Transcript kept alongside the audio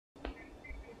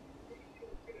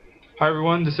Hi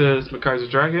everyone, this is Mckaiser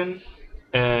Dragon,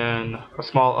 and a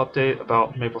small update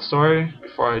about MapleStory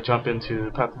before I jump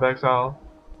into Path of Exile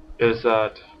is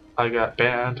that I got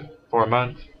banned for a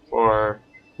month for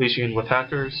leashing with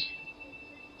hackers.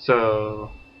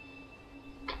 So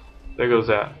there goes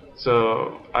that.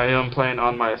 So I am playing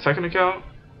on my second account,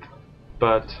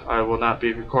 but I will not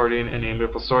be recording any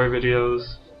MapleStory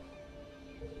videos,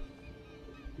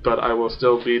 but I will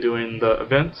still be doing the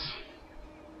events.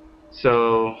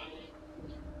 So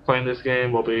playing this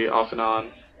game will be off and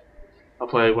on. I'll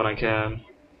play when I can,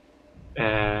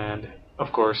 and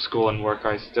of course school and work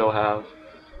I still have.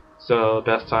 So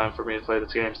best time for me to play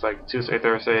this game is like Tuesday,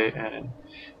 Thursday, and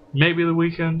maybe the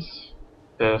weekends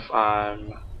if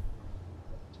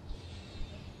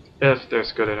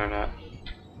there's good internet.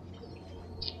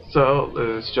 So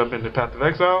let's jump into Path of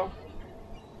Exile.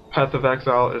 Path of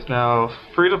Exile is now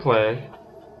free to play.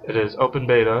 It is open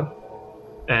beta,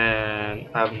 and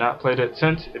I have not played it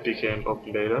since it became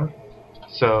open beta.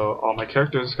 So all my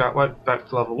characters got wiped back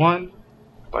to level 1,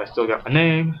 but I still got my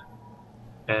name,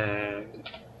 and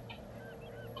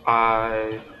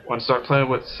I want to start playing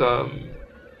with some.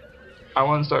 I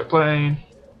want to start playing,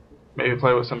 maybe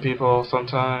play with some people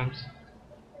sometimes,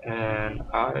 and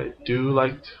I do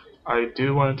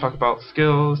want to talk about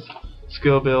skills,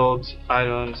 skill builds,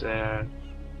 items, and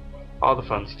all the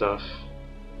fun stuff.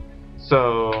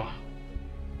 So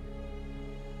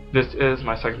this is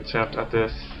my second attempt at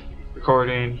this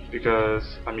recording because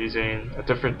I'm using a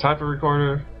different type of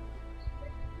recorder.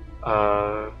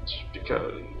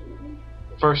 Because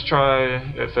first try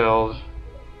it failed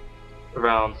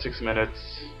around 6 minutes.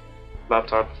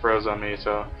 Laptop froze on me,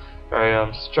 so I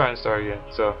am trying to start again.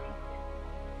 So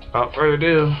without further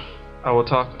ado, I will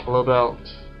talk a little about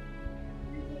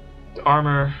the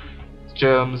armor,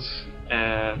 gems,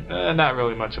 and not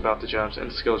really much about the gems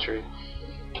and the skill tree.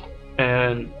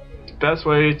 And the best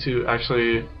way to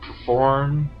actually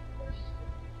perform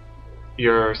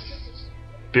your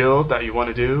build that you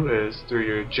want to do is through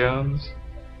your gems,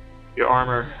 your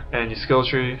armor, and your skill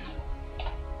tree,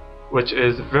 which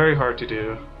is very hard to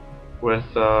do with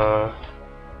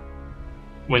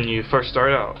when you first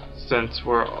start out, since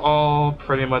we're all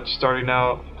pretty much starting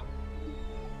out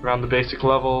around the basic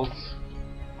levels.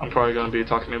 I'm probably going to be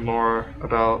talking more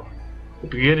about the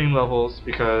beginning levels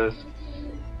because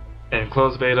in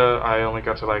closed beta I only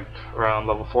got to like around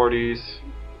level 40s.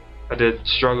 I did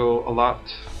struggle a lot,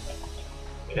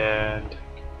 and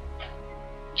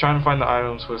trying to find the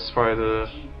items was probably the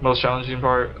most challenging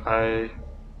part.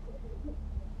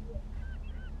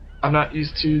 I'm not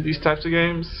used to these types of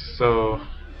games, so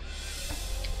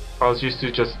I was used to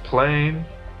just playing,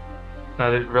 and I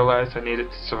didn't realize I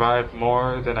needed to survive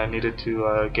more than I needed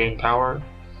to gain power,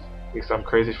 because I'm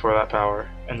crazy for that power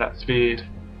and that speed.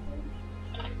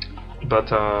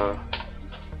 But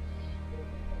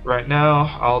right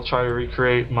now I'll try to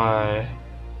recreate my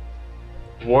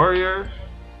warrior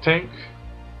tank,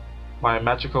 my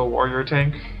magical warrior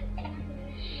tank.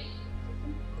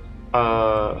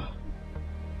 I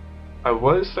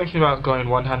was thinking about going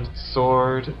one-handed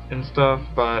sword and stuff,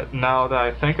 but now that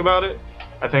I think about it,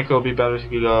 I think it'll be better to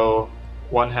go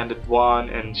one-handed wand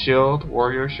and shield,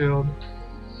 warrior shield,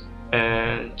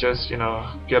 and just, you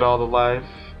know, get all the life,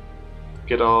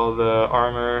 get all the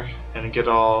armor, and get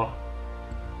all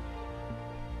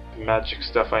the magic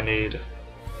stuff I need.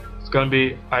 It's gonna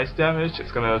be ice damage.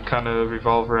 It's gonna kind of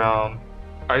revolve around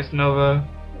Ice Nova,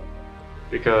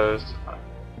 because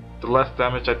the less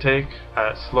damage I take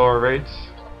at slower rates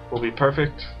will be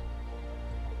perfect.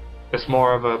 It's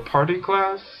more of a party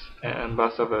class and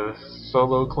less of a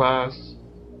solo class,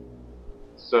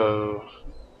 so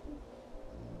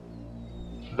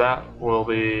that will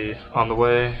be on the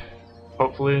way.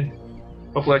 Hopefully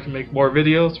I can make more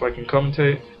videos so I can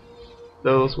commentate.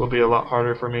 Those will be a lot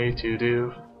harder for me to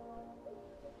do,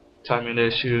 timing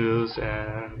issues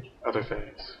and other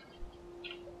things.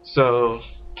 So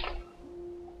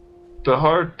the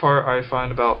hard part I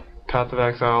find about Path of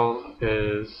Exile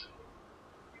is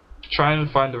trying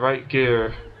to find the right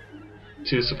gear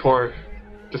to support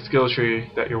the skill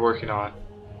tree that you're working on,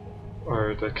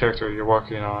 or the character you're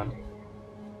working on.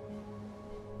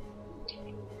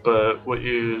 But what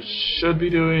you should be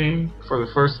doing for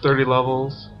the first 30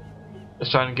 levels is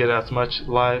trying to get as much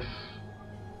life,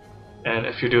 and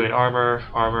if you're doing armor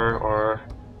or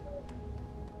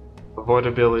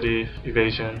avoidability,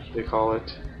 evasion they call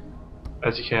it,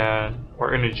 as you can,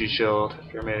 or energy shield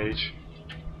if you're a mage,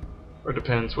 or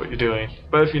depends what you're doing.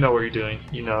 But if you know what you're doing,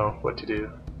 you know what to do.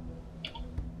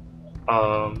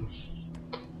 I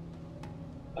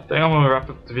think I'm gonna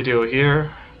wrap up the video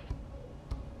here.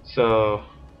 So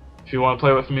if you want to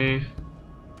play with me,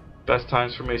 Best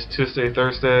times for me is Tuesday,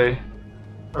 Thursday,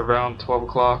 around 12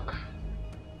 o'clock.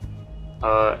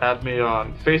 Add me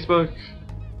on Facebook,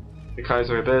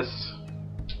 Mckaiser Abyss.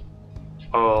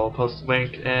 I'll post a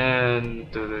link in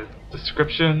the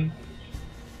description.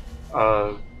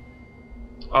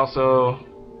 Also,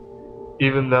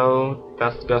 even though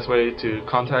that's the best way to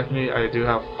contact me, I do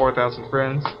have 4,000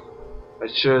 friends. I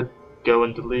should go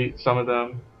and delete some of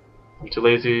them. I'm too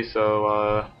lazy,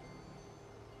 so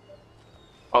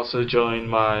also join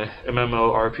my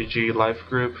MMORPG life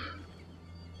group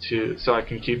so I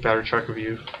can keep better track of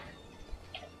you.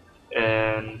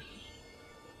 And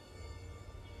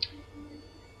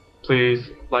please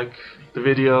like the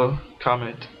video,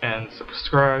 comment, and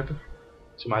subscribe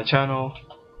to my channel.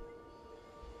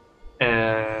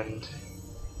 And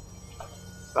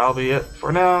that'll be it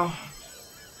for now.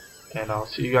 And I'll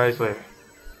see you guys later.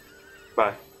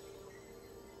 Bye.